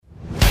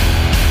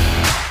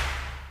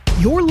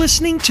You're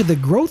listening to the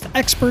Growth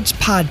Experts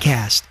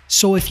Podcast.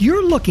 So if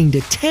you're looking to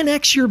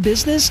 10x your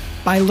business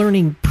by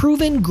learning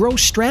proven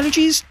growth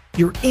strategies,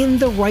 you're in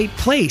the right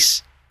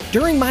place.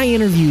 During my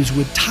interviews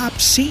with top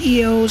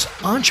CEOs,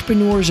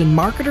 entrepreneurs, and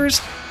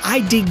marketers, I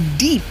dig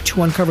deep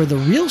to uncover the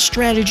real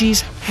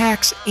strategies,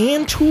 hacks,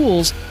 and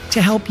tools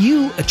to help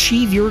you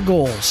achieve your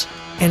goals.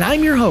 And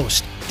I'm your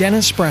host,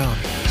 Dennis Brown.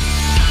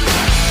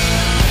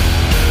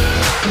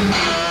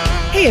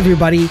 Hey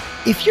everybody,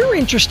 if you're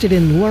interested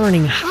in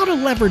learning how to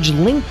leverage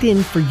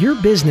LinkedIn for your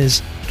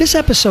business, this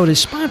episode is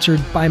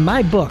sponsored by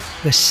my book,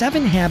 The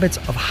 7 Habits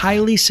of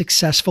Highly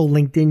Successful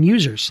LinkedIn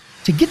Users.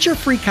 To get your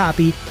free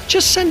copy,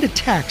 just send a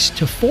text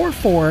to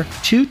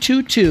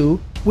 44222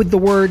 with the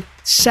word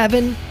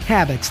 7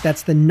 habits.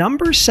 That's the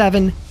number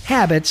 7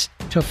 habits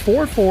to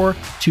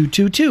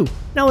 44222.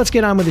 Now let's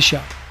get on with the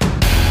show.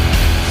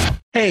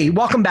 Hey,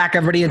 welcome back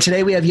everybody. And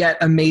today we have yet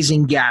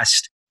amazing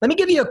guest. Let me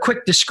give you a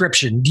quick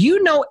description. Do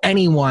you know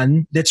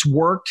anyone that's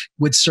worked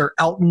with Sir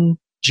Elton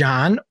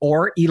John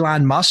or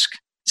Elon Musk,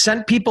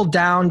 sent people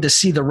down to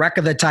see the wreck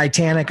of the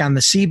Titanic on the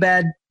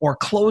seabed, or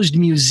closed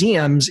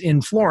museums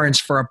in Florence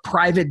for a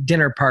private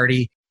dinner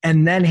party,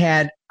 and then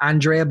had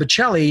Andrea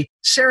Bocelli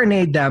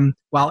serenade them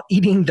while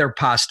eating their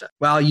pasta?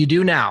 Well, you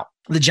do now.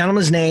 The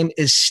gentleman's name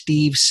is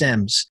Steve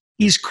Sims.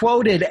 He's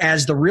quoted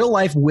as the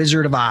real-life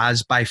Wizard of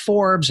Oz by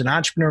Forbes and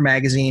Entrepreneur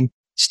Magazine.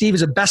 Steve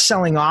is a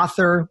best-selling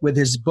author with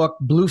his book,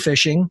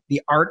 Bluefishing, The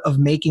Art of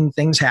Making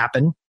Things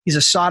Happen. He's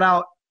a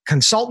sought-out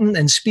consultant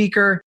and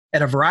speaker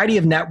at a variety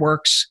of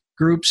networks,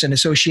 groups, and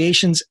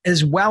associations,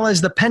 as well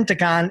as the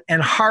Pentagon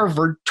and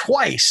Harvard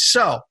twice.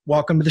 So,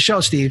 welcome to the show,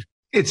 Steve.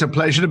 It's a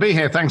pleasure to be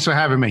here. Thanks for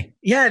having me.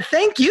 Yeah,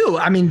 thank you.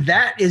 I mean,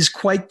 that is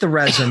quite the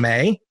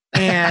resume.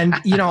 And,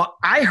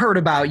 I heard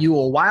about you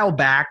a while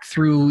back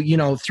through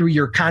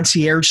your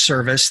concierge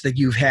service that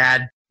you've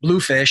had,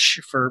 Bluefish,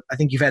 I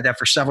think you've had that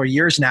for several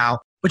years now.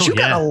 But you've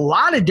got a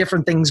lot of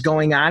different things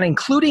going on,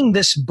 including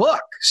this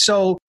book.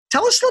 So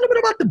tell us a little bit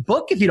about the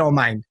book, if you don't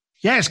mind.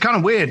 Yeah, it's kind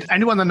of weird.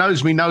 Anyone that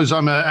knows me knows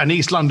I'm an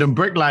East London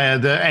bricklayer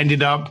that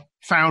ended up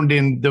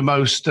founding the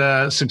most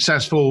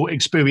successful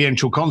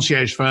experiential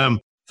concierge firm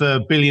for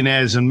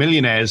billionaires and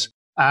millionaires.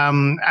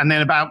 And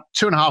then about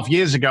 2.5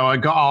 years ago, I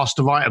got asked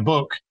to write a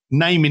book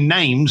naming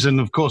names. And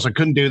of course, I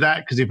couldn't do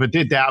that because if I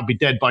did that, I'd be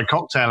dead by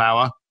cocktail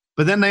hour.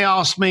 But then they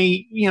asked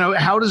me,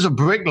 how does a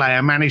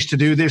bricklayer manage to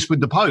do this with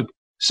the Pope?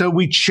 So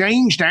we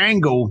changed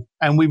angle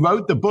and we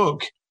wrote the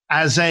book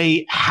as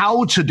a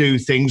how to do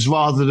things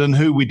rather than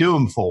who we do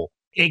them for.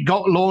 It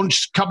got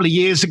launched a couple of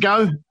years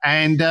ago,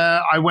 and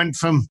I went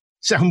from,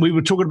 we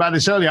were talking about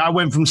this earlier, I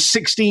went from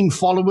 16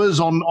 followers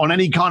on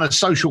any kind of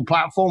social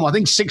platform. I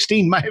think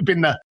 16 may have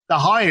been the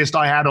highest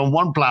I had on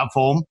one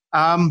platform.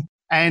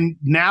 And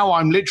now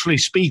I'm literally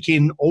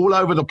speaking all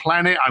over the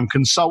planet. I'm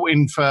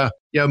consulting for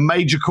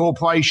major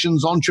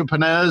corporations,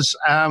 entrepreneurs,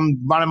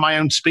 running my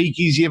own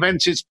speakeasy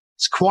events. It's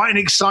quite an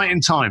exciting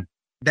time.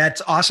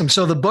 That's awesome.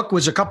 So the book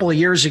was a couple of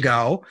years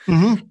ago,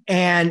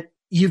 and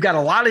you've got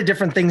a lot of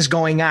different things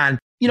going on.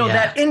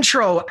 That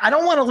intro, I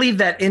don't want to leave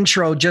that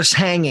intro just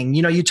hanging.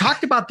 You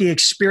talked about the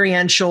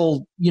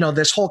experiential,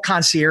 this whole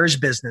concierge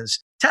business.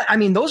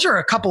 Those are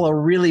a couple of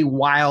really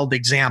wild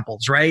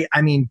examples, right?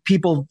 I mean,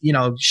 people,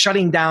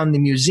 shutting down the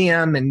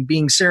museum and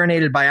being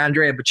serenaded by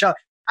Andrea Bocelli.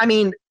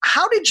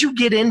 How did you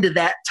get into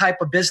that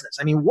type of business?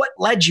 What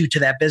led you to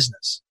that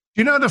business?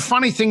 The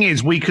funny thing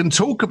is we can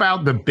talk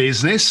about the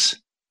business,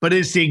 but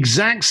it's the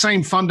exact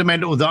same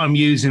fundamental that I'm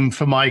using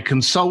for my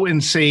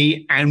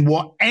consultancy and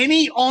what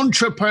any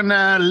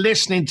entrepreneur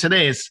listening to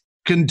this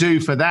can do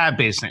for their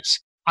business.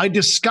 I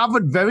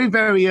discovered very,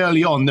 very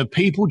early on that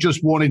people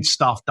just wanted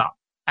stuff done.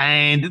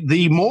 And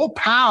the more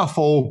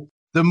powerful,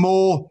 the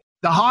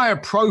higher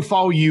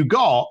profile you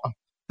got,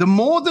 the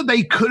more that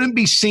they couldn't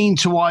be seen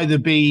to either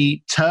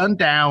be turned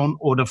down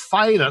or to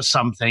fail at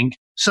something.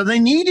 So they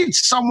needed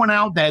someone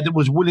out there that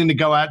was willing to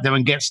go out there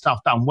and get stuff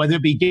done, whether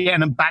it be getting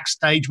them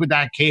backstage with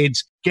their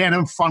kids, getting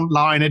them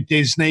frontline at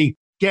Disney,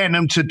 getting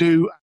them to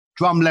do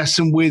drum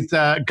lesson with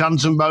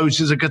Guns N'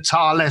 Roses, a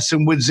guitar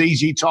lesson with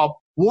ZZ Top.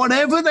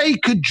 Whatever they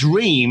could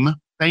dream,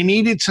 they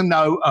needed to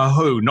know a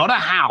who, not a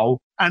how.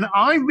 And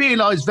I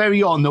realized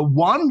very on that,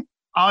 one,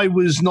 I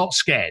was not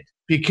scared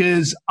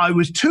because I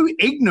was too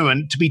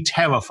ignorant to be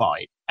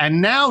terrified.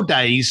 And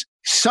nowadays,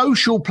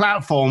 social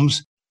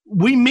platforms,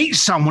 we meet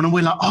someone and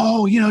we're like,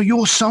 oh,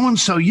 you're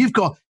so-and-so. You've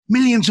got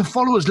millions of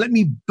followers. Let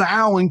me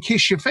bow and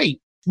kiss your feet.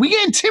 We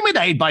get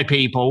intimidated by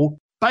people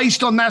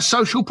based on their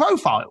social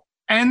profile.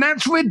 And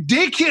that's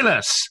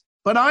ridiculous.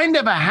 But I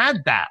never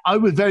had that. I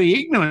was very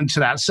ignorant to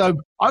that. So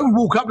I would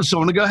walk up to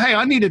someone and go, hey,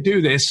 I need to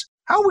do this.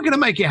 How are we going to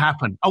make it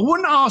happen? I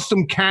wouldn't ask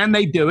them, can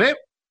they do it?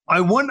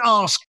 I wouldn't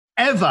ask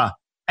ever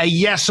a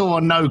yes or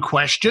a no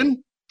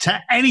question to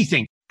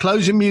anything.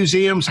 Closing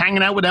museums,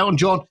 hanging out with Elton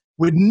John.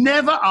 Would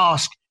never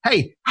ask,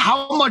 hey,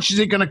 how much is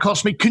it going to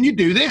cost me? Can you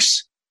do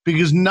this?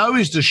 Because no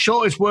is the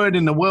shortest word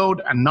in the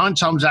world, and 9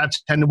 times out of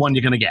 10, the one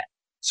you're going to get.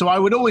 So I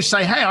would always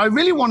say, hey, I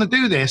really want to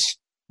do this.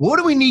 What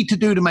do we need to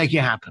do to make it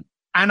happen?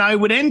 And I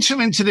would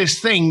enter into this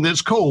thing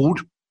that's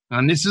called,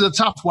 and this is a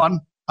tough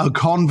one, a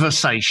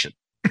conversation.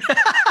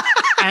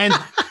 And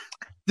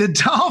the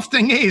daft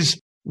thing is,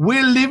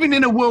 we're living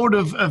in a world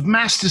of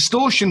mass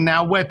distortion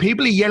now where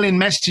people are yelling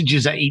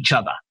messages at each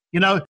other. You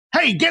know,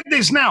 hey, get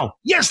this now.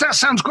 Yes, that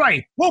sounds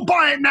great. We'll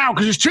buy it now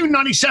because it's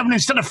 $2.97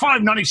 instead of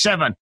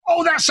 $5.97.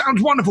 Oh, that sounds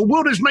wonderful.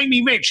 Will this make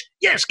me rich?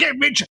 Yes, get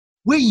rich.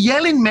 We're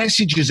yelling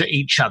messages at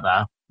each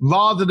other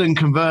rather than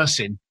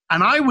conversing.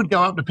 And I would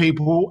go up to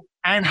people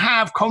and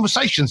have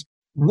conversations.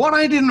 What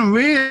I didn't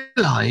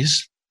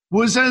realize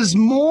was as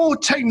more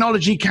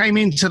technology came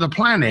into the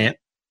planet,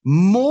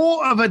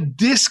 more of a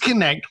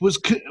disconnect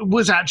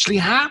was actually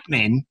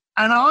happening.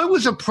 And I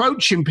was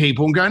approaching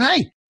people and going,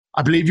 hey,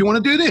 I believe you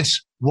want to do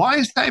this. Why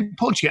is that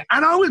important to you?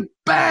 And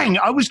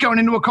I was going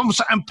into a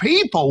conversation, and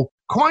people,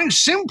 quite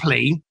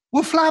simply,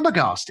 were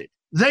flabbergasted.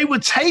 They were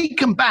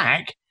taken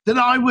back that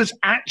I was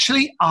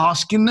actually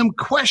asking them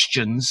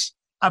questions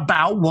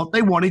about what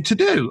they wanted to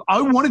do.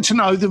 I wanted to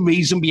know the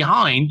reason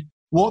behind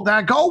what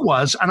their goal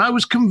was. And I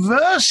was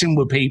conversing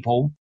with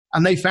people,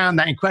 and they found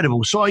that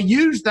incredible. So I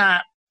used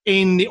that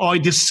I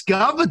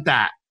discovered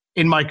that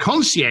in my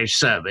concierge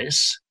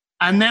service.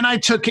 And then I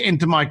took it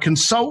into my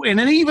consulting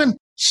and even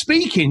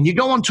speaking. You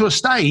go onto a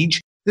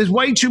stage, there's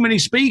way too many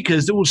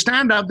speakers that will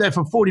stand up there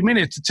for 40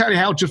 minutes to tell you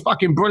how just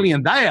fucking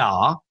brilliant they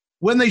are,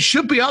 when they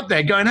should be up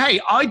there going, hey,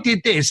 I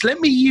did this. Let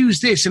me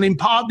use this and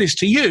impart this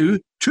to you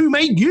to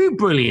make you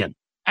brilliant,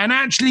 and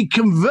actually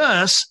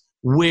converse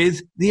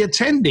with the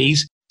attendees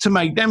to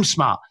make them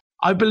smart.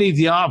 I believe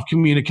the art of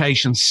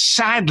communication,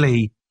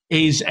 sadly,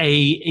 is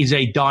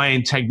a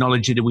dying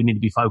technology that we need to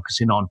be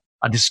focusing on.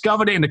 I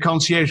discovered it in the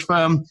concierge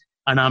firm,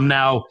 and I'm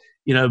now,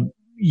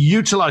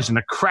 utilizing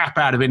the crap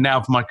out of it now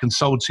for my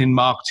consulting,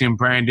 marketing,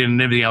 branding, and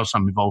everything else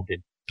I'm involved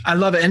in. I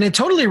love it. And it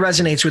totally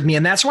resonates with me.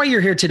 And that's why you're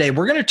here today.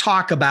 We're going to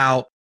talk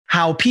about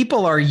how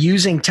people are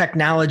using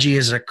technology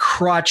as a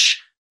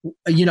crutch,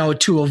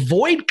 to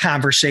avoid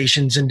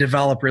conversations and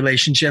develop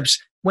relationships,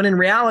 when in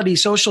reality,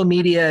 social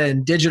media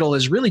and digital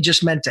is really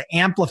just meant to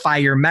amplify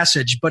your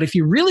message. But if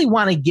you really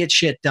want to get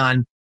shit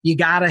done, you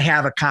got to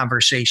have a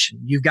conversation.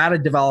 You've got to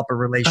develop a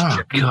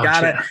relationship. You've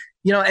got to,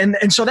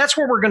 and so that's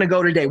where we're going to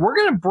go today. We're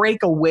going to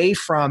break away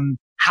from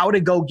how to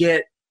go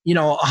get,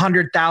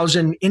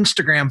 100,000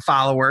 Instagram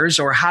followers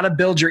or how to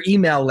build your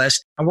email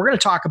list. And we're going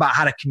to talk about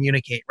how to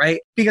communicate, right?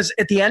 Because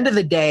at the end of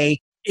the day,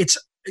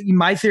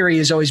 my theory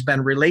has always been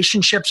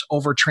relationships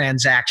over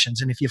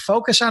transactions. And if you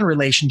focus on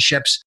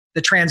relationships,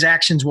 the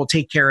transactions will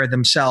take care of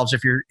themselves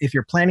if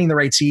you're planting the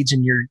right seeds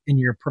and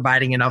you're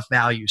providing enough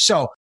value.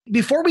 So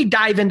before we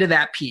dive into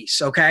that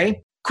piece,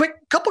 okay, quick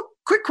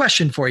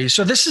question for you.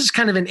 So this is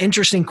kind of an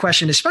interesting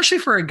question, especially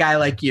for a guy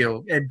like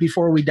you,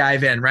 before we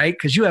dive in, right?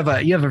 Because you have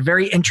a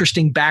very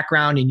interesting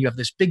background and you have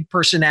this big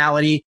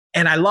personality,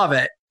 and I love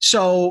it.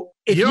 So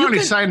you're only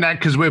saying that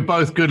because we're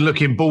both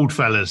good-looking bald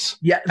fellas.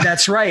 Yeah,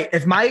 that's right.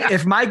 If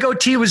my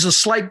goatee was a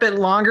slight bit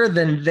longer,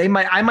 then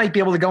I might be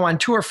able to go on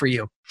tour for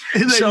you.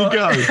 There you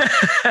go.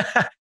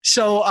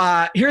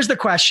 So here's the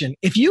question: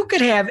 if you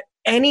could have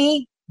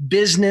any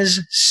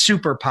business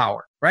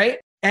superpower, right?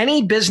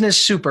 Any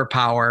business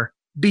superpower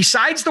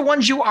besides the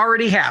ones you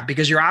already have,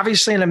 because you're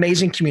obviously an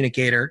amazing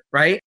communicator,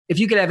 right? If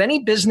you could have any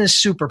business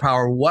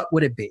superpower, what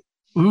would it be?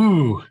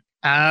 Ooh,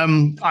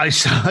 I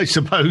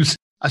suppose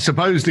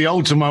the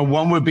ultimate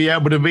one would be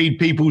able to read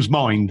people's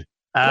mind.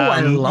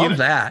 I love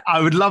that. I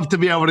would love to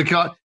be able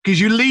to, because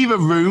you leave a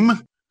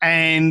room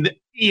and,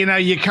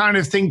 you kind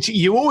of think,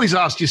 you always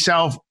ask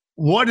yourself,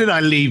 what did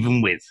I leave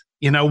them with?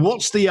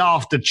 What's the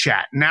after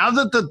chat? Now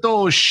that the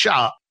door's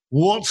shut,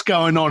 what's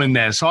going on in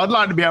there? So I'd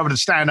like to be able to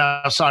stand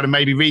outside and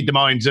maybe read the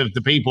minds of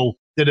the people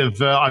that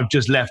I've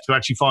just left to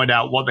actually find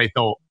out what they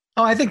thought.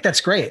 Oh, I think that's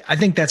great. I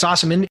think that's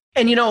awesome. And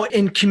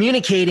in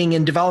communicating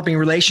and developing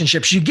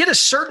relationships, you get a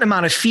certain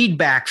amount of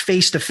feedback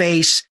face to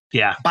face,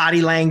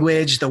 body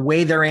language, the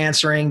way they're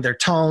answering, their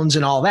tones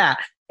and all that.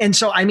 And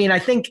so, I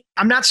think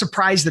I'm not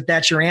surprised that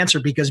that's your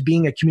answer, because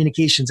being a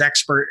communications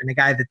expert and a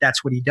guy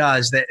that's what he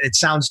does, that it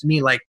sounds to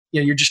me like,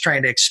 you're just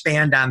trying to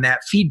expand on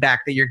that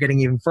feedback that you're getting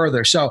even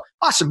further. So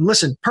awesome.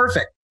 Listen,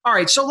 perfect. All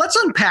right. So let's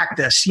unpack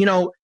this.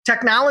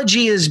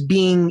 Technology is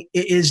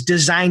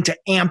designed to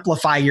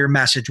amplify your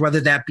message, whether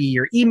that be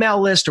your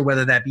email list or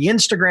whether that be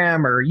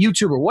Instagram or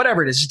YouTube or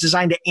whatever it is. It's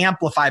designed to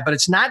amplify, but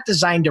it's not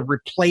designed to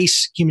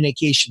replace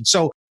communication.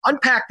 So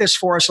unpack this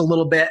for us a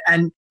little bit.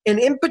 And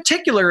in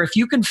particular, if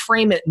you can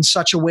frame it in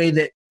such a way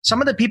that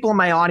some of the people in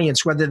my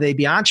audience, whether they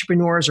be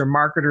entrepreneurs or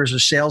marketers or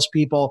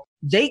salespeople,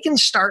 they can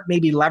start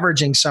maybe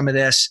leveraging some of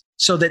this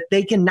so that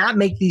they can not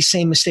make these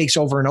same mistakes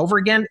over and over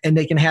again, and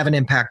they can have an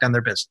impact on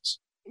their business.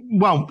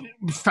 Well,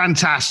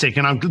 fantastic.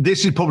 And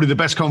this is probably the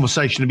best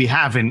conversation to be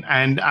having.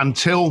 And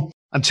until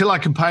I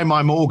can pay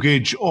my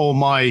mortgage or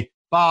my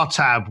bar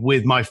tab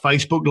with my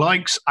Facebook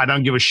likes, I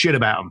don't give a shit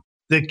about them.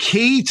 The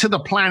key to the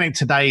planet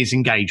today is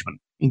engagement.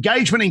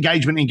 Engagement.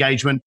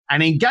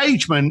 And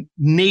engagement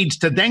needs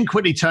to then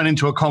quickly turn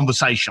into a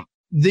conversation.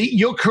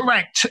 You're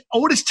correct.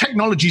 All this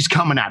technology is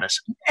coming at us.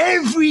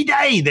 Every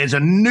day there's a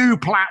new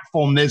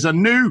platform. There's a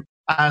new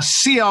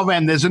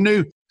CRM. There's a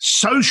new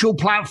social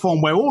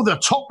platform where all the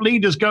top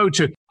leaders go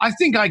to. I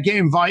think I get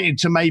invited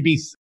to maybe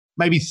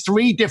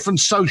 3 different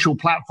social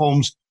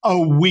platforms a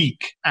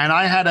week. And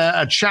I had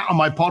a chat on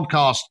my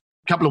podcast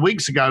a couple of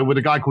weeks ago with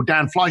a guy called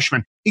Dan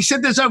Fleischman. He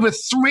said there's over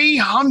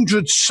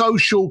 300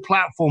 social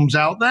platforms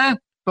out there,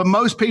 but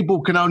most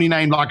people can only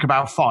name like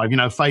about 5,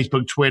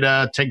 Facebook,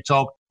 Twitter,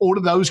 TikTok, all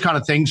of those kind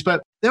of things.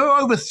 But there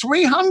are over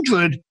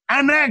 300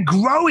 and they're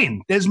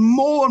growing. There's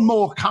more and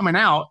more coming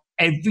out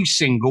every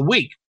single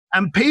week.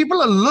 And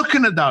people are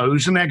looking at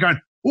those and they're going,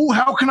 oh,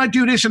 how can I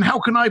do this? And how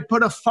can I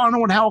put a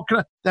funnel? And how can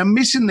I? They're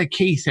missing the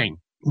key thing.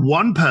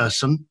 One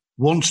person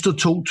wants to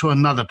talk to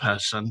another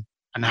person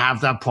and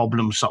have that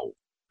problem solved.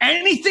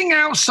 Anything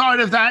outside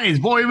of that is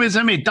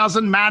voyeurism. It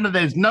doesn't matter.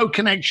 There's no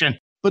connection.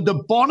 But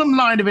the bottom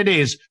line of it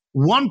is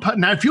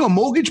now, if you're a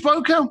mortgage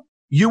broker,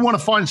 you want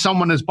to find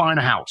someone that's buying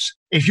a house.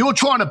 If you're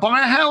trying to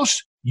buy a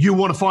house, you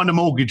want to find a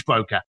mortgage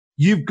broker.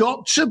 You've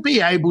got to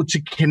be able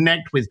to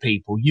connect with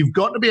people. You've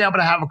got to be able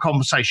to have a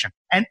conversation.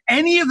 And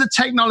any of the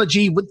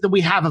technology that we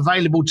have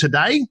available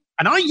today,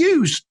 and I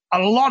use a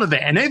lot of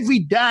it, and every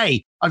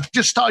day I've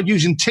just started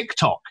using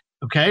TikTok,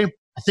 okay?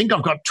 I think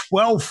I've got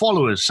 12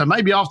 followers, so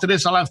maybe after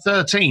this I'll have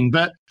 13,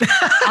 but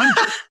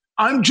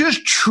I'm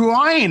just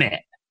trying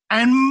it.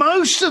 And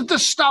most of the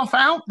stuff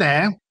out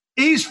there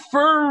is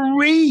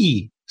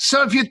free.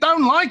 So if you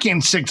don't like it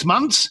in 6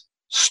 months,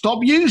 stop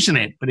using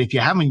it. But if you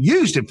haven't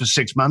used it for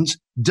 6 months,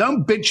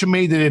 don't bitch at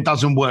me that it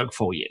doesn't work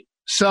for you.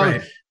 So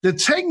The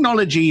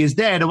technology is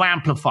there to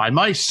amplify.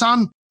 My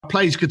son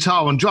plays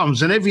guitar and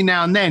drums, and every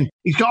now and then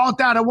he's got, oh,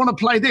 Dad, I want to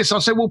play this. I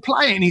say, well,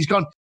 play it. And he's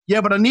gone,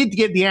 yeah, but I need to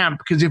get the amp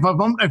because if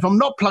I'm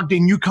not plugged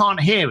in, you can't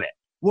hear it.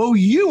 Well,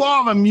 you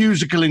are a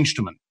musical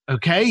instrument,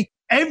 okay?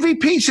 Every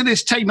piece of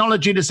this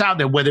technology that's out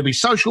there, whether it be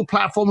social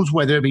platforms,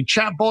 whether it be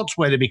chatbots,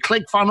 whether it be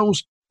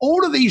ClickFunnels,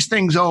 all of these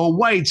things are a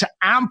way to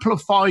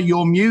amplify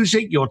your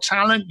music, your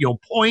talent, your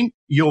point,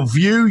 your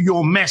view,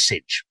 your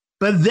message.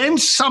 But then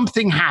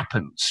something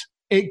happens.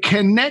 It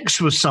connects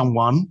with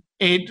someone,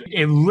 it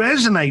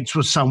resonates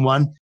with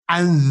someone,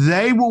 and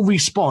they will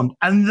respond.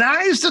 And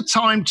that is the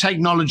time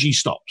technology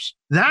stops.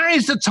 That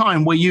is the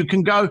time where you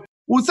can go,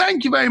 well,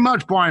 thank you very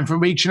much, Brian, for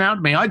reaching out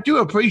to me. I do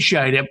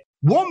appreciate it.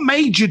 What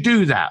made you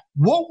do that?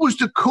 What was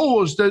the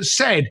cause that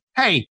said,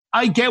 hey,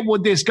 I get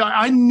what this guy,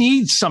 I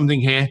need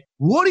something here.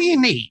 What do you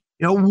need?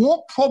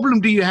 What problem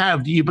do you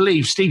have do you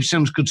believe Steve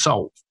Sims could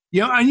solve?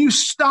 And you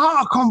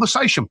start a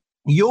conversation.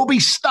 You'll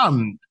be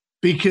stunned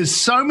because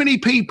so many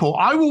people,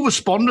 I will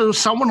respond to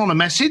someone on a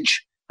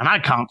message and I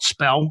can't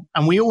spell.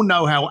 And we all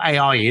know how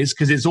AI is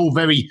because it's all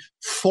very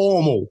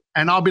formal.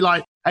 And I'll be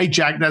like, hey,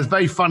 Jack, that's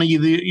very funny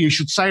that you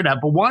should say that.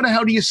 But why the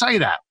hell do you say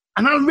that?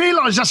 And I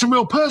realize that's a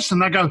real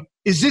person. I go,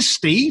 is this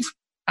Steve?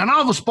 And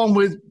I'll respond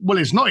with, well,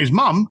 it's not his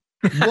mum.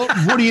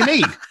 What do you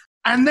need?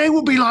 And they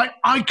will be like,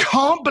 I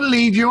can't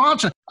believe your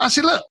answer. I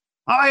said, look,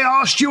 I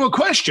asked you a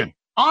question.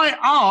 I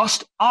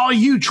asked, are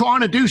you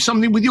trying to do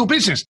something with your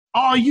business?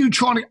 I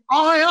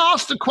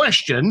asked a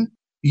question.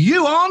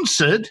 You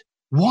answered.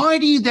 Why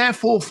do you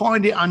therefore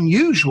find it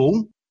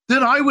unusual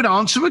that I would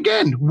answer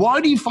again?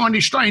 Why do you find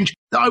it strange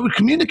that I would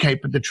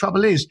communicate? But the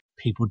trouble is,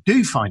 people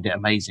do find it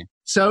amazing.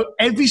 So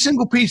every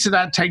single piece of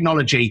that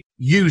technology,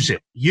 use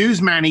it.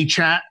 Use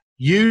ManyChat,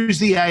 use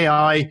the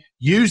AI,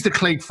 use the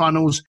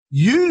ClickFunnels,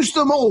 use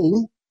them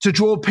all to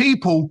draw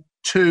people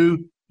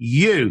to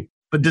you.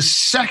 But the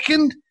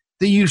second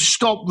that you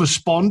stop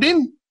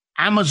responding,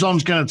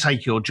 Amazon's going to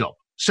take your job.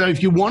 So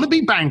if you want to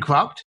be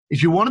bankrupt,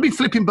 if you want to be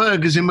flipping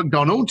burgers in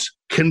McDonald's,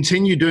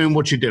 continue doing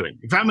what you're doing.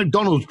 In fact,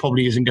 McDonald's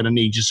probably isn't going to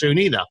need you soon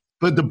either.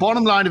 But the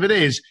bottom line of it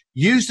is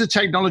use the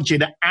technology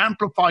to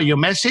amplify your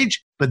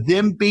message, but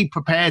then be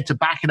prepared to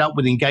back it up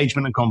with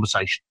engagement and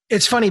conversation.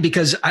 It's funny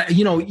because,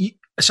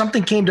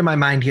 something came to my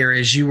mind here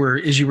as you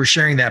were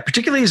sharing that,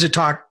 particularly as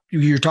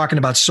you're talking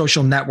about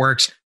social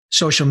networks,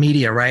 social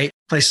media, right?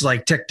 Places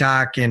like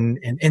TikTok and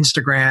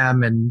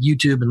Instagram and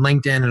YouTube and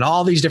LinkedIn and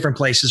all these different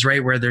places,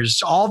 right? Where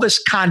there's all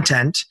this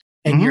content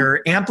and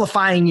you're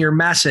amplifying your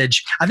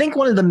message. I think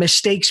one of the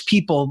mistakes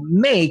people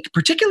make,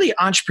 particularly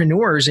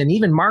entrepreneurs and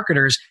even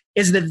marketers,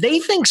 is that they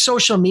think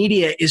social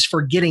media is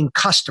for getting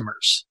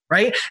customers,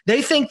 right?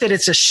 They think that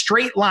it's a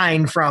straight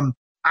line from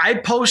I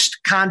post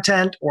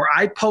content or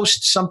I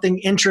post something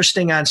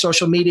interesting on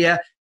social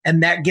media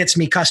and that gets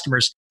me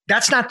customers.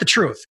 That's not the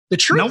truth. The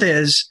truth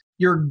is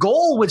your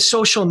goal with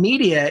social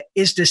media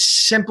is to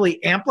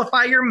simply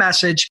amplify your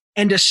message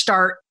and to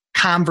start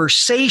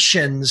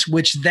conversations,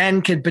 which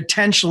then could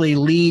potentially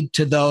lead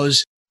to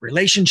those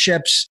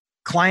relationships,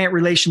 client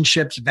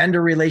relationships,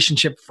 vendor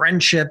relationship,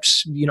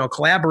 friendships,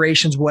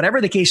 collaborations, whatever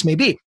the case may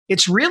be.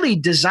 It's really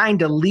designed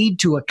to lead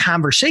to a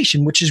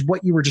conversation, which is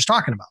what you were just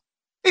talking about.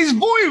 It's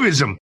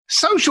voyeurism.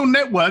 Social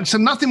networks are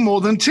nothing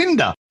more than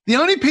Tinder. The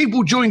only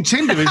people join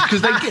Tinder is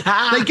because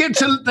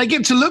they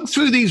get to look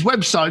through these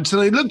websites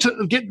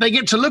and they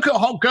get to look at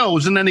hot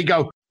girls and then they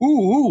go,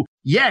 ooh,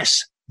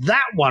 yes,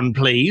 that one,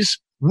 please.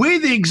 We're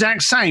the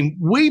exact same.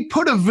 We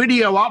put a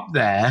video up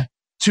there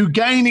to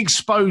gain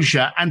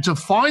exposure and to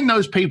find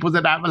those people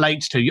that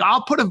relates to you.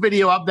 I'll put a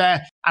video up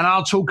there and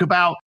I'll talk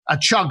about a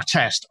chug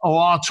test,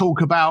 or I'll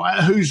talk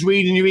about who's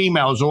reading your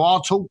emails, or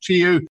I'll talk to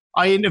you.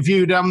 I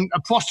interviewed a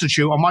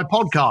prostitute on my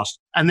podcast,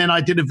 and then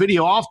I did a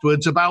video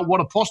afterwards about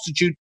what a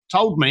prostitute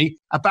told me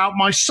about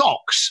my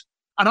socks,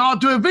 and I'll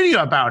do a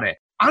video about it.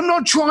 I'm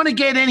not trying to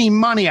get any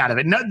money out of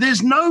it. No,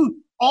 there's no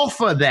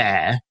offer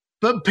there,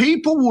 but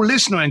people will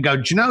listen and go,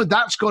 do you know,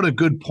 that's got a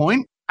good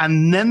point.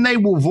 And then they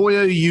will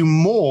voyeur you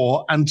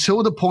more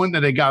until the point that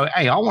they go,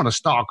 hey, I want to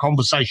start a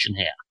conversation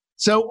here.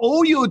 So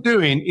all you're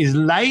doing is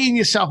laying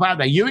yourself out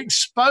there. You're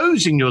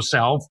exposing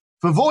yourself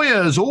for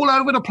voyeurs all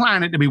over the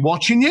planet to be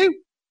watching you,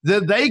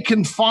 that they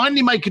can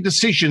finally make a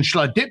decision.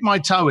 Shall I dip my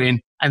toe in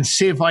and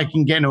see if I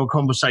can get into a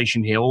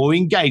conversation here or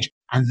engage?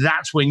 And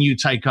that's when you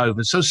take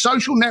over. So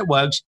social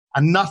networks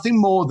are nothing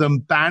more than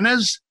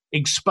banners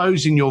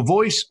exposing your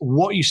voice,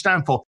 what you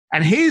stand for.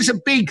 And here's a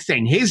big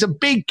thing. Here's a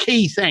big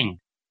key thing.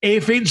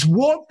 If it's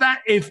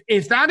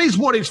if that is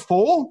what it's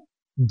for,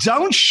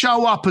 don't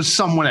show up as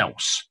someone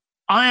else.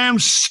 I am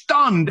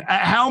stunned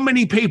at how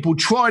many people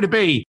try to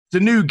be the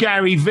new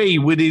Gary Vee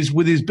with his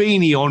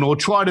beanie on, or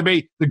try to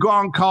be the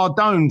Grant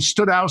Cardone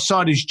stood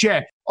outside his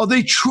jet, or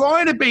they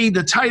try to be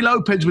the Tay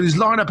Lopez with his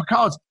lineup of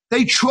cards.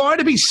 They try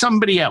to be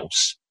somebody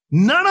else.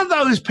 None of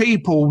those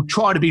people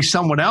try to be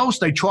someone else.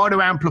 They try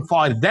to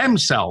amplify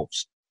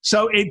themselves.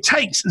 So it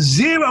takes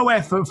zero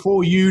effort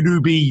for you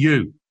to be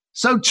you.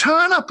 So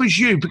turn up as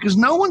you, because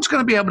no one's going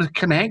to be able to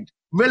connect,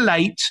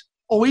 relate,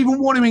 or even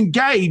want to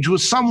engage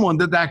with someone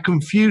that they're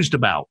confused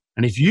about.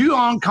 And if you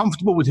aren't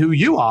comfortable with who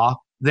you are,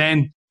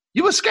 then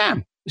you're a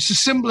scam. It's as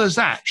simple as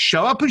that.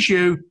 Show up as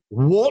you,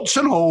 warts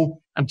and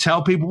all, and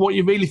tell people what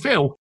you really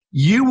feel.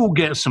 You will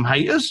get some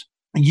haters.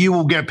 You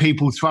will get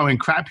people throwing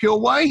crap your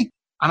way.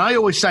 And I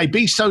always say,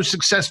 be so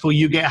successful,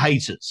 you get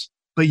haters.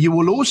 But you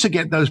will also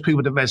get those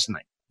people that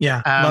resonate.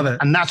 Yeah, love it.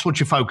 And that's what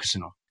you're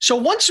focusing on. So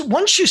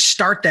once you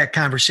start that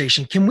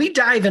conversation, can we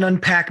dive and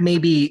unpack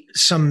maybe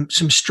some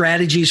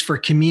strategies for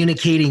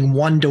communicating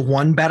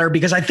one-to-one better?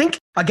 Because I think,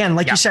 again,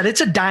 like you said,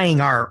 it's a dying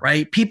art,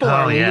 right? People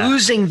are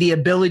losing the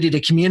ability to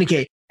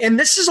communicate. And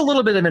this is a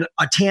little bit of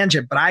a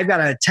tangent, but I've got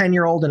a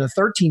 10-year-old and a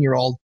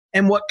 13-year-old.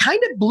 And what kind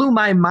of blew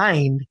my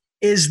mind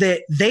is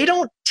that they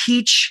don't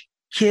teach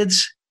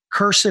kids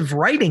cursive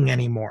writing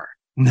anymore.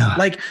 No.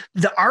 Like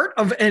the art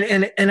of,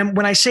 and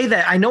when I say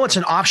that, I know it's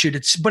an offshoot,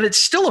 but it's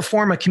still a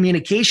form of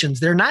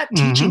communications. They're not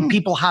teaching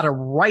people how to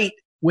write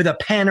with a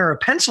pen or a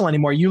pencil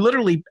anymore.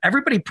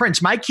 Everybody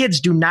prints. My kids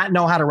do not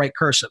know how to write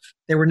cursive.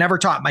 They were never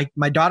taught.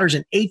 My daughter's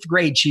in 8th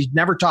grade. She's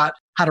never taught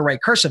how to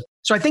write cursive.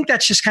 So I think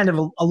that's just kind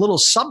of a little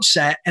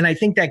subset. And I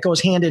think that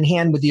goes hand in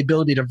hand with the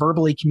ability to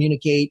verbally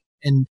communicate.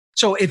 And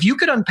so if you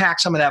could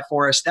unpack some of that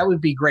for us, that would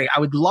be great. I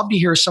would love to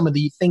hear some of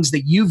the things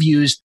that you've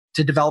used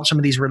to develop some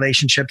of these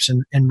relationships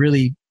and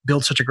really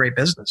build such a great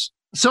business.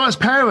 So as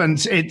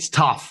parents, it's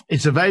tough.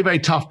 It's a very, very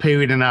tough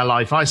period in our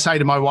life. I say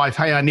to my wife,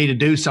 hey, I need to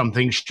do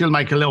something. She'll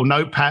make a little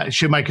notepad.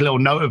 She'll make a little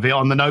note of it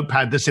on the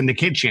notepad that's in the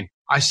kitchen.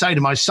 I say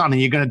to my son, are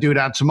you going to do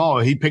that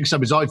tomorrow? He picks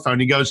up his iPhone.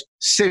 He goes,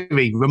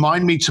 Siri,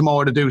 remind me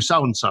tomorrow to do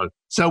so-and-so.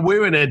 So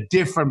we're in a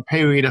different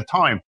period of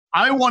time.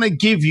 I want to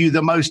give you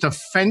the most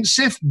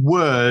offensive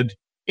word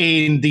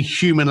in the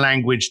human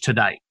language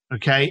today.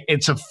 Okay.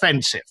 It's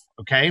offensive.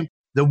 Okay.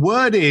 The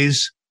word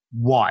is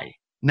why.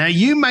 Now,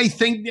 you may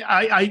think,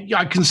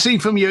 I can see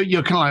from you,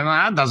 you're kind of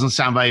like, that doesn't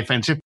sound very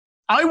offensive.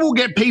 I will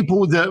get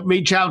people that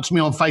reach out to me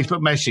on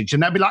Facebook Message,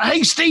 and they'll be like,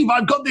 hey, Steve,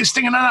 I've got this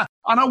thing, and I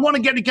want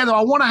to get together.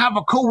 I want to have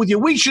a call with you.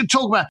 We should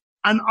talk about it.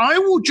 And I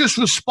will just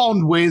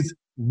respond with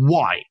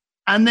why.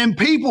 And then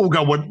people will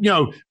go,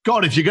 well,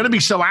 God, if you're going to be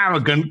so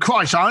arrogant,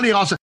 Christ, I only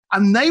ask.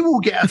 And they will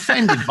get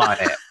offended by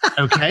it,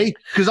 okay?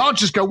 Because I'll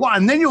just go, what?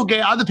 And then you'll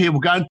get other people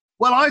going,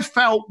 well, I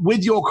felt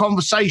with your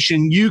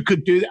conversation, you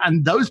could do,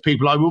 and those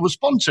people I will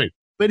respond to.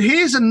 But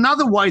here's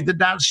another way that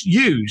that's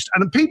used.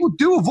 And people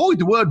do avoid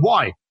the word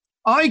why.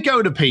 I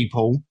go to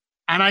people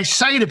and I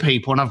say to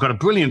people, and I've got a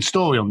brilliant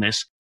story on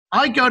this.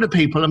 I go to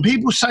people and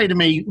people say to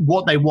me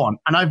what they want.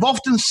 And I've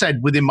often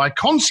said within my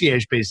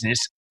concierge business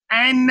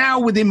and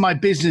now within my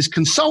business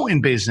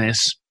consulting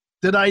business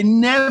that I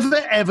never,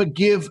 ever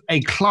give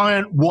a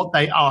client what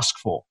they ask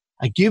for.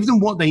 I give them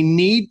what they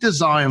need,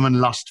 desire,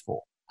 and lust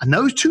for. And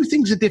those two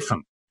things are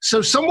different.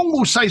 So someone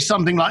will say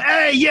something like,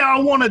 hey, yeah, I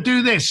want to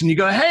do this. And you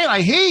go, hey,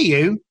 I hear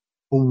you.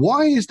 But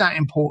why is that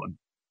important?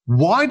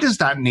 Why does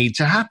that need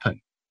to happen?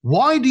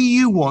 Why do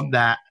you want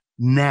that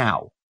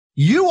now?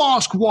 You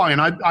ask why. And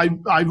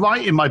I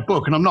write in my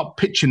book, and I'm not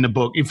pitching the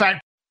book. In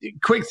fact,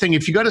 quick thing,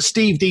 if you go to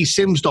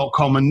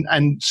stevedsims.com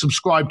and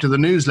subscribe to the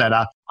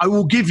newsletter, I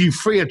will give you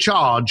free of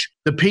charge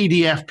the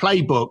PDF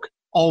playbook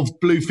of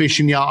Bluefish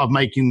and the Art of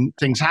Making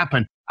Things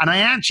Happen. And I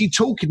actually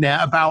talk in there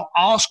about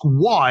ask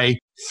why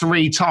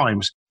 3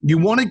 times. You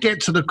want to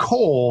get to the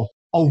core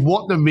of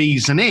what the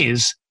reason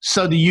is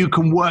so that you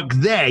can work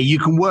there. You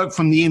can work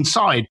from the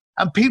inside.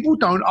 And people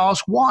don't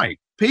ask why.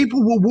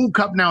 People will walk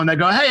up now and they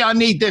go, hey, I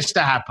need this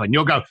to happen.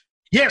 You'll go,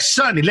 yes,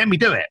 certainly, let me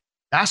do it.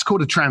 That's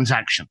called a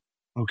transaction.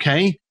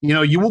 Okay.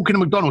 You walk into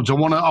McDonald's, I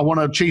want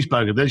a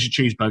cheeseburger. There's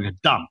your cheeseburger.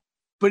 Done.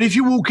 But if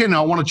you walk in,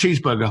 I want a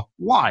cheeseburger.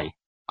 Why?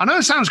 I know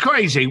it sounds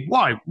crazy.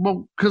 Why?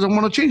 Well, because I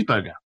want a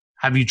cheeseburger.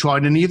 Have you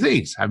tried any of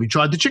these? Have you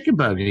tried the chicken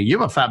burger?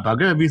 You're a fat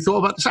burger. Have you thought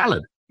about the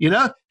salad?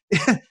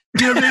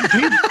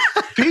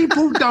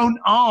 People don't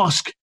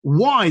ask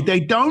why. They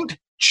don't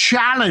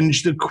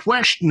challenge the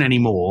question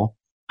anymore.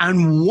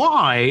 And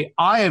why,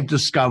 I have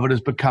discovered, has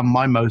become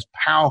my most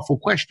powerful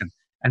question.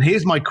 And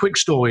here's my quick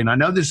story. And I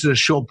know this is a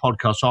short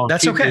podcast, so I'll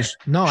That's keep okay. this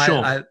No,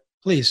 short.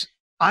 Please.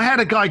 I had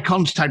a guy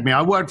contact me.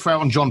 I worked for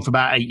Elton John for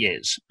about 8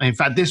 years. In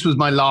fact, this was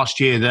my last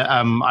year that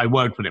I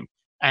worked with him.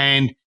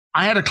 And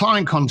I had a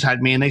client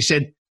contact me and they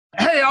said,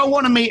 hey, I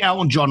want to meet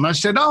Elton John. And I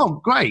said, oh,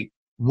 great.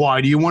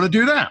 Why do you want to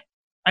do that?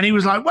 And he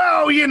was like,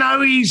 well,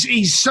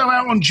 he's so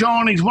Elton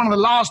John. He's one of the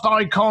last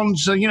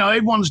icons.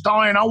 Everyone's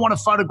dying. I want a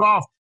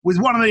photograph with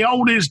one of the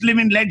oldest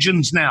living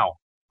legends now.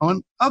 I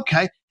went,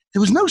 okay.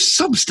 There was no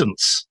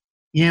substance.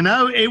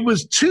 It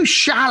was too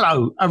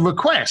shallow a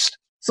request.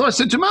 So I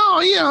said to him,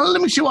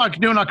 let me see what I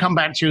can do. And I'll come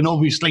back to you. And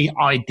obviously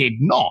I did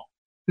not.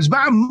 It was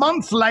about a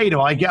month later,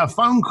 I get a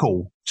phone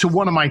call to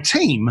one of my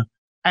team.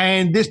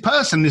 And this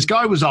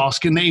guy was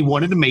asking that he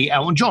wanted to meet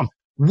Elton John.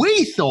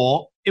 We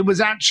thought it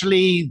was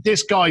actually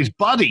this guy's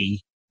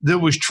buddy that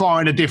was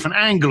trying a different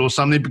angle or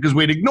something because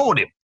we'd ignored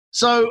him.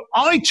 So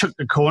I took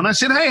the call and I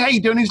said, hey, how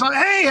you doing? He's like,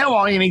 hey, how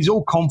are you? And he's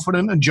all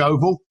confident and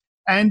jovial.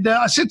 And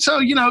I said, so,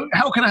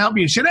 how can I help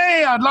you? He said,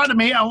 hey, I'd like to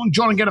meet Elton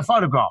John and get a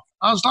photograph.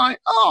 I was like,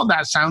 oh,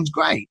 that sounds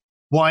great.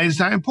 Why is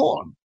that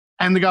important?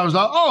 And the guy was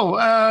like,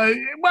 I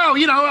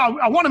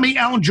want to meet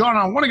Elton John.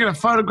 I want to get a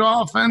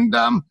photograph. And,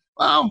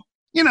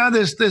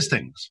 there's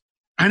things.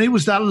 And it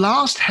was that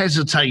last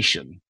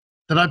hesitation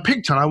that I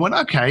picked on. I went,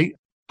 okay,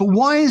 but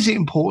why is it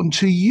important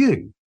to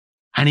you?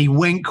 And he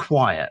went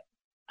quiet.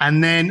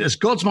 And then, as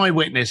God's my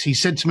witness, he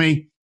said to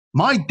me,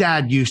 my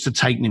dad used to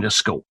take me to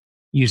school.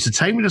 He used to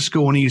take me to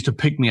school and he used to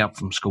pick me up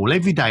from school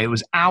every day. It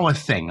was our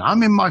thing.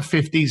 I'm in my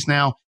 50s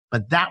now,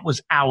 but that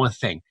was our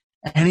thing.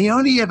 And he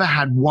only ever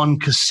had one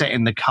cassette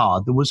in the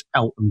car that was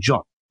Elton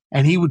John.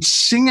 And he would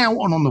sing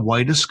Elton on the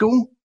way to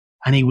school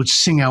and he would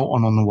sing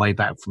Elton on the way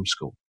back from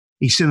school.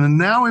 He said, and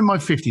now in my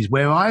 50s,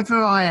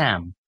 wherever I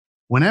am,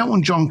 when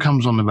Elton John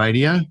comes on the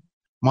radio,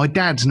 my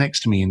dad's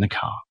next to me in the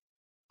car.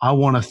 I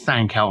want to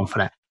thank Elton for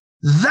that.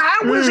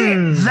 That was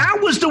it. That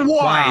was the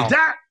why. Wow.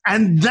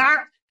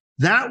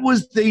 That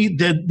was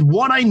the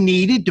what I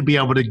needed to be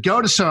able to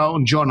go to Sir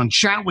Elton John and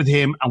chat with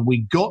him. And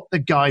we got the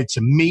guy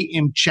to meet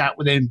him, chat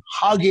with him,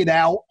 hug it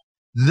out.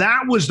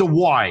 That was the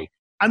why.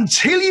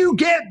 Until you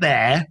get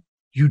there,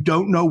 you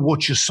don't know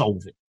what you're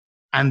solving.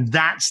 And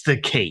that's the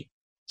key.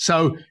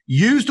 So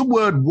use the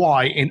word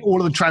why in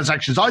all of the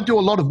transactions. I do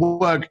a lot of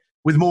work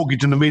with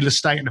mortgage and the real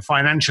estate and the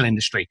financial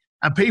industry.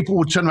 And people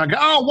would turn around and go,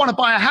 oh, I want to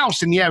buy a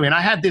house in the area. And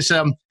I had this,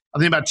 I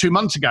think about 2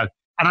 months ago.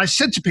 And I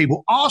said to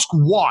people, ask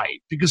why.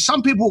 Because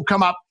some people will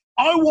come up,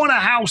 I want a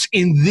house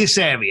in this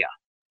area.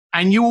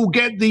 And you will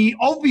get the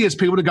obvious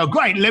people to go,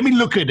 great, let me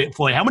look at it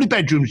for you. How many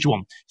bedrooms do you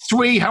want?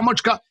 3, how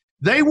much?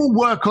 They will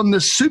work on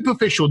the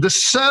superficial, the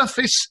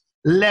surface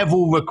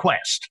level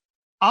request.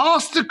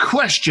 Ask the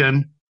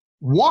question,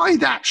 why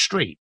that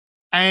street?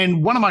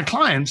 And one of my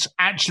clients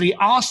actually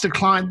asked the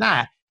client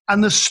that.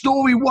 And the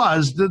story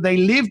was that they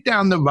lived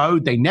down the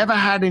road. They never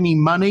had any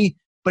money.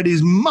 But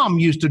his mum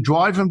used to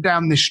drive him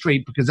down this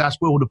street because that's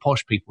where all the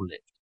posh people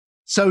lived.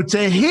 So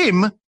to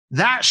him,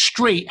 that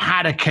street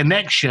had a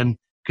connection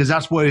because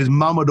that's where his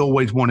mum had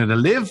always wanted to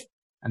live.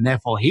 And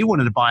therefore, he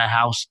wanted to buy a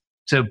house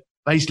to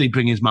basically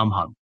bring his mum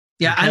home.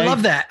 Yeah, okay? I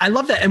love that. I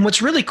love that. And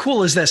what's really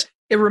cool is this.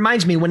 It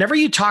reminds me, whenever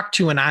you talk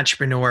to an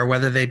entrepreneur,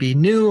 whether they be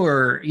new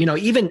or,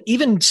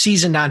 even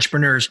seasoned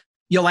entrepreneurs,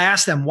 you'll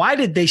ask them, why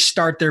did they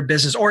start their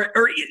business? Or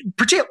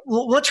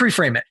let's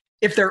reframe it.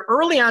 If they're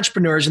early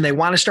entrepreneurs and they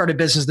want to start a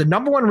business, the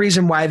number one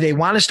reason why they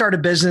want to start a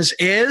business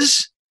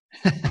is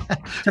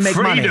to make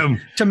freedom.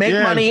 Money. To make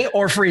money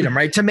or freedom,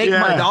 right? To make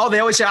money. Oh, they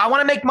always say, I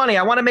want to make money.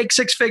 I want to make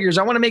 6 figures.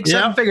 I want to make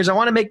 7 figures. I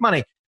want to make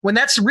money. When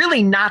that's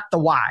really not the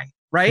why,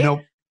 right?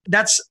 Nope.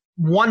 That's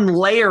one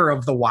layer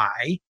of the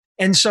why.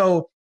 And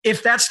so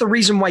if that's the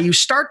reason why you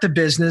start the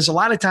business, a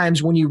lot of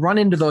times when you run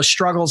into those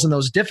struggles and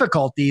those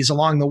difficulties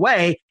along the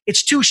way,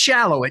 it's too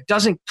shallow. It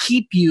doesn't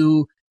keep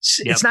you.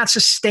 It's not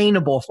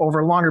sustainable over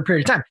a longer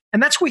period of time.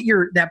 And that's what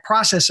that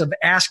process of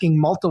asking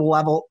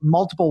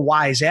multiple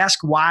whys, ask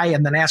why,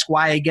 and then ask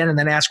why again, and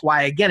then ask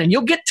why again. And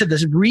you'll get to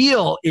the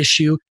real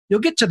issue. You'll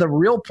get to the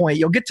real point.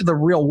 You'll get to the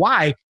real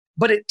why.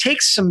 But it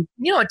takes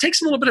it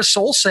takes a little bit of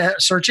soul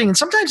searching. And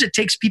sometimes it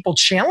takes people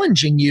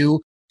challenging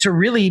you to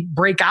really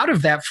break out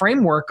of that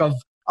framework of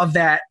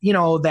that,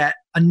 that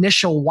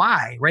initial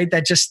why, right?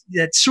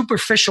 That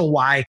superficial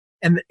why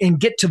and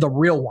get to the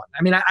real one.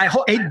 I mean, I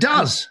hope it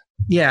does.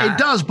 Yeah, it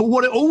does. But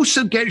what it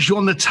also gets you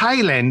on the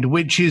tail end,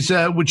 which is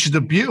a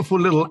beautiful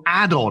little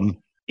add-on,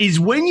 is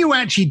when you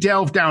actually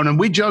delve down, and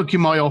we joke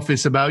in my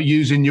office about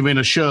using your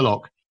inner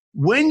Sherlock.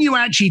 When you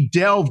actually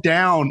delve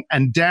down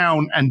and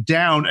down and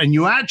down, and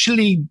you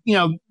actually,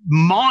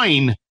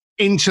 mine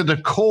into the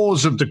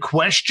cause of the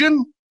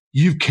question,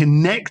 you've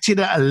connected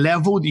at a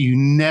level that you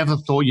never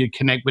thought you'd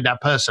connect with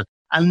that person.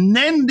 And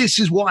then this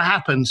is what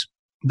happens.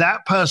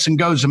 That person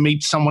goes and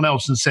meets someone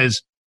else and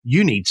says,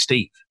 you need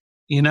Steve,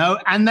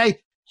 and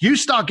you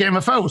start getting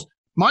referrals.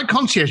 My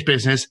concierge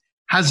business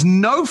has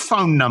no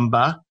phone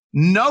number,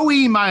 no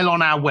email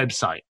on our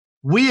website.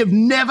 We have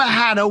never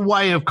had a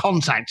way of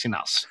contacting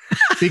us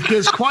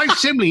because quite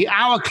simply,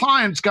 our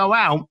clients go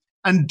out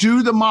and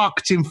do the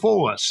marketing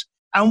for us.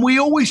 And we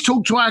always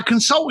talk to our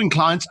consulting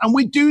clients and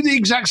we do the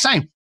exact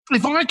same.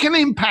 If I can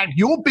impact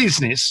your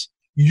business,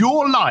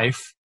 your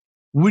life,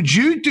 would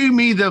you do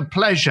me the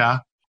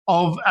pleasure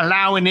of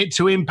allowing it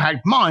to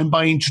impact mine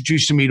by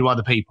introducing me to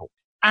other people?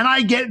 And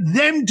I get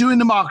them doing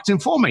the marketing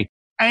for me.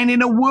 And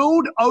in a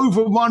world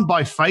overrun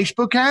by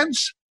Facebook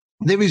ads,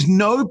 there is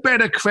no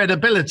better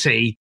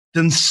credibility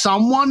than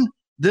someone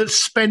that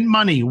spent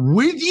money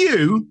with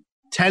you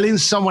telling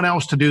someone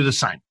else to do the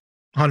same.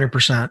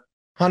 100%.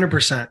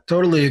 100%.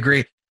 Totally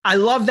agree. I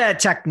love that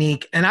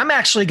technique. And I'm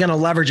actually going to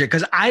leverage it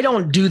because I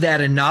don't do that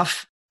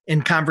enough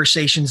in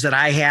conversations that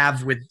I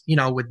have with,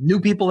 with new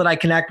people that I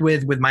connect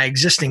with my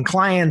existing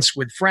clients,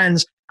 with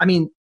friends. I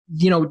mean,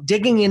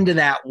 digging into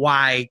that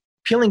why,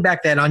 peeling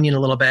back that onion a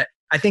little bit,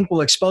 I think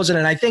will expose it.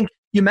 And I think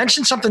you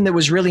mentioned something that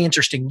was really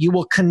interesting. You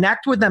will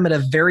connect with them at a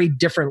very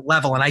different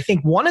level. And I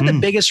think one of the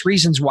biggest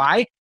reasons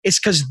why is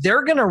because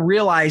they're going to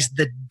realize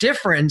the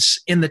difference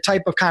in the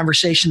type of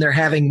conversation they're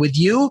having with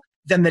you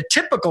than the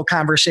typical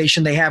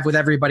conversation they have with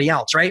everybody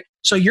else, right?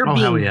 So you're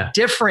being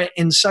different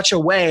in such a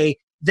way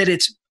that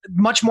it's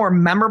much more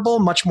memorable,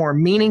 much more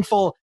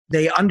meaningful.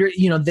 They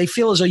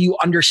feel as though you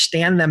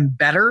understand them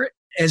better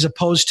as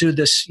opposed to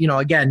this,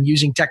 again,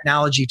 using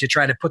technology to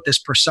try to put this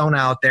persona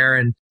out there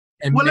and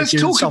well, let's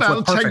talk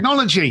about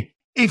technology.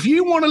 If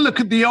you want to look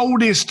at the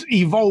oldest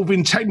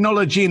evolving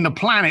technology in the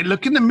planet,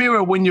 look in the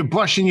mirror when you're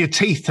brushing your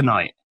teeth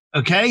tonight,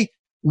 okay?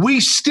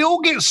 We still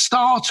get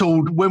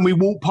startled when we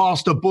walk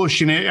past a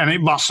bush and it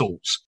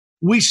rustles.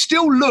 We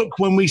still look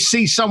when we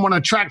see someone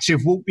attractive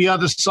walk the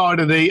other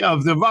side of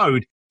the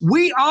road.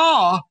 We've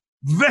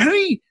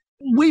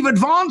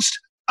advanced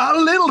a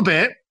little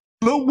bit,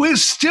 but we're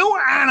still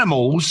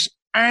animals.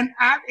 And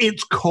at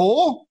its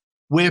core,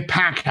 we're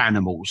pack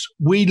animals.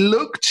 We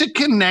look to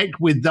connect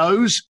with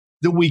those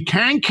that we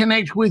can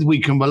connect with, we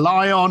can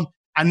rely on,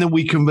 and that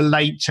we can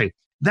relate to.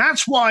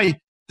 That's why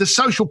the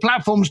social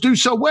platforms do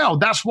so well.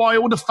 That's why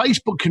all the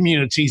Facebook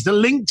communities, the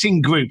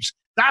LinkedIn groups,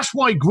 that's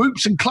why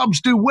groups and clubs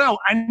do well.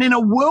 And in a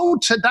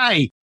world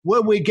today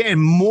where we're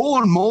getting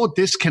more and more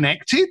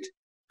disconnected,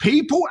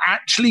 people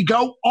actually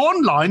go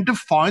online to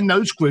find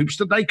those groups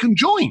that they can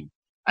join.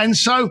 And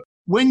so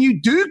when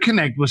you do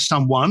connect with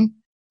someone,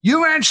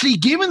 you're actually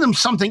giving them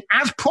something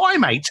as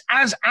primates,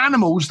 as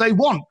animals they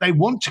want. They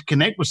want to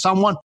connect with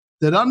someone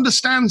that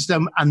understands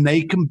them and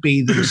they can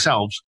be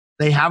themselves.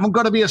 They haven't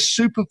got to be a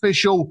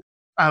superficial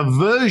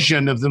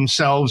version of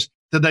themselves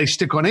that they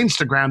stick on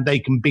Instagram. They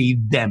can be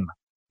them.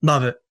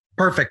 Love it.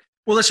 Perfect.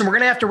 Well, listen, we're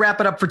going to have to wrap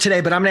it up for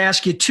today, but I'm going to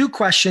ask you 2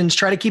 questions.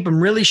 Try to keep them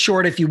really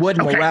short if you would,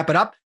 and we'll wrap it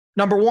up.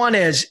 Number 1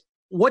 is,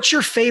 what's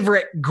your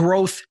favorite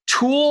growth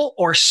tool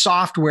or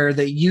software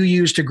that you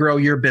use to grow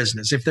your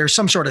business? If there's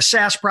some sort of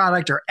SaaS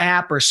product or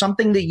app or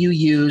something that you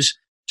use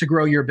to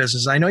grow your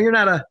business. I know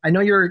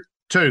you're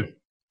 2.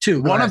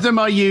 One of them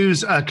I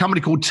use a company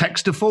called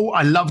Textaful.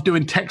 I love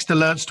doing text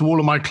alerts to all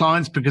of my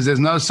clients because there's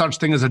no such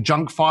thing as a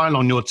junk file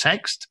on your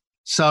text.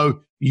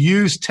 So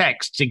use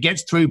text. It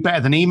gets through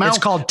better than email. It's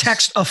called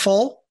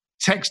Textaful.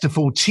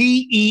 Textaful,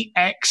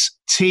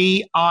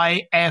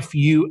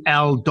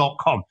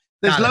 TEXTIFUL.com.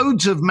 There's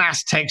loads of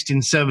mass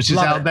texting services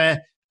out there,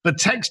 but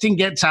texting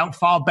gets out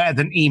far better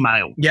than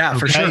email. Yeah,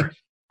 for sure.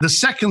 The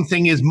second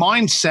thing is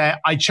mindset.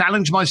 I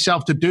challenge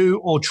myself to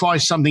do or try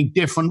something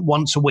different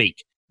once a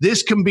week.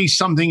 This can be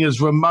something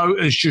as remote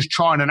as just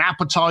trying an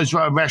appetizer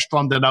at a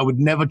restaurant that I would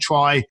never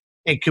try.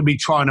 It could be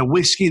trying a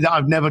whiskey that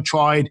I've never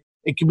tried.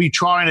 It could be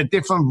trying a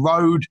different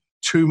road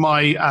to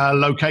my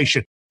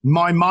location.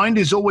 My mind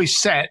is always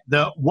set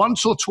that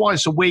once or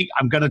twice a week,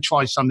 I'm going to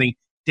try something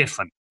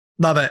different.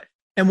 Love it.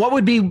 And what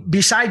would be,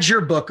 besides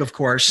your book, of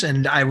course,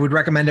 and I would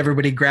recommend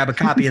everybody grab a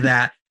copy of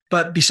that,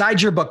 but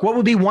besides your book, what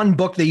would be one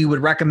book that you would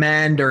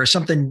recommend or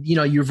something,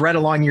 you've read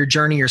along your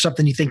journey or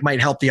something you think might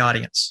help the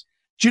audience?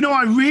 Do you know,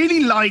 I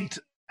really liked,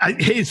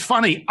 it's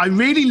funny, I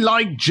really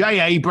liked Jay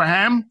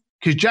Abraham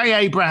because Jay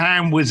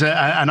Abraham was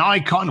an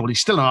icon, well, he's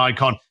still an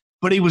icon,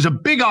 but he was a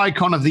big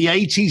icon of the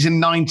 80s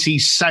and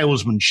 90s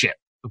salesmanship,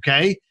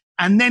 okay?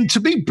 And then to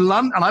be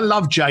blunt, and I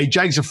love Jay,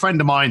 Jay's a friend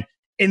of mine,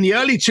 in the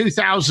early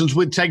 2000s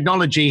with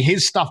technology,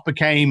 his stuff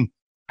became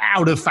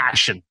out of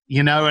fashion,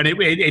 and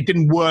it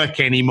didn't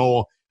work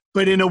anymore.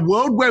 But in a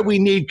world where we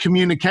need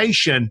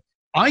communication,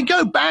 I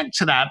go back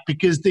to that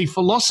because the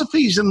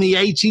philosophies in the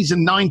 80s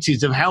and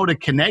 90s of how to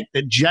connect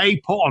that Jay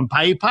put on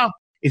paper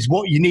is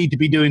what you need to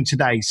be doing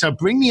today. So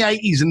bring the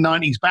 80s and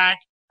 90s back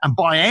and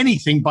buy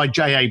anything by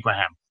Jay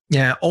Abraham.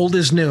 Yeah, old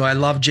is new. I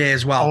love Jay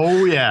as well.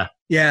 Oh, yeah.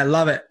 Yeah,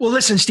 love it. Well,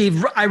 listen,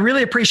 Steve, I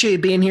really appreciate you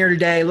being here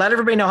today. Let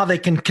everybody know how they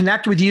can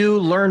connect with you,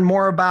 learn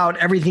more about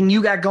everything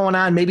you got going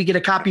on, maybe get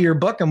a copy of your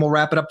book, and we'll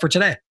wrap it up for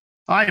today.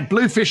 All right,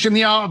 Bluefish and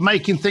the Art of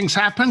Making Things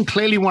Happen.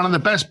 Clearly one of the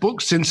best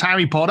books since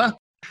Harry Potter.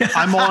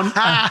 I'm on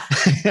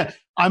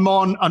I'm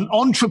on An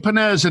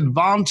Entrepreneur's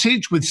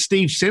Advantage with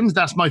Steve Sims.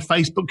 That's my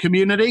Facebook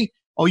community.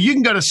 Or you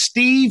can go to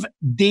Steve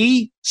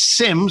D.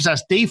 Sims,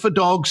 that's D for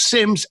dog,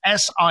 Sims,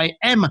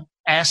 SIMS.com,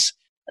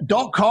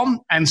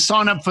 and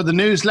sign up for the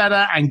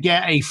newsletter and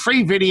get a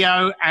free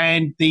video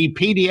and the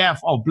PDF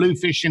of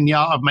Bluefish and the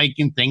Art of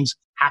Making Things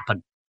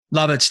Happen.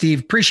 Love it, Steve.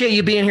 Appreciate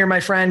you being here, my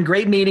friend.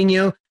 Great meeting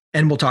you,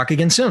 and we'll talk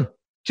again soon.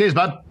 Cheers,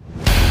 bud.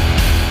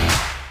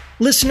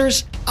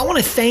 Listeners, I want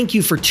to thank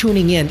you for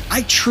tuning in.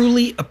 I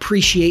truly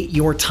appreciate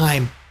your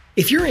time.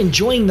 If you're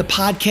enjoying the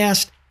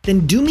podcast,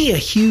 then do me a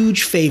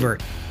huge favor.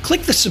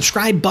 Click the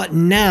subscribe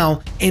button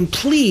now, and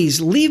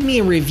please leave me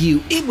a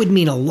review. It would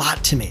mean a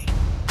lot to me.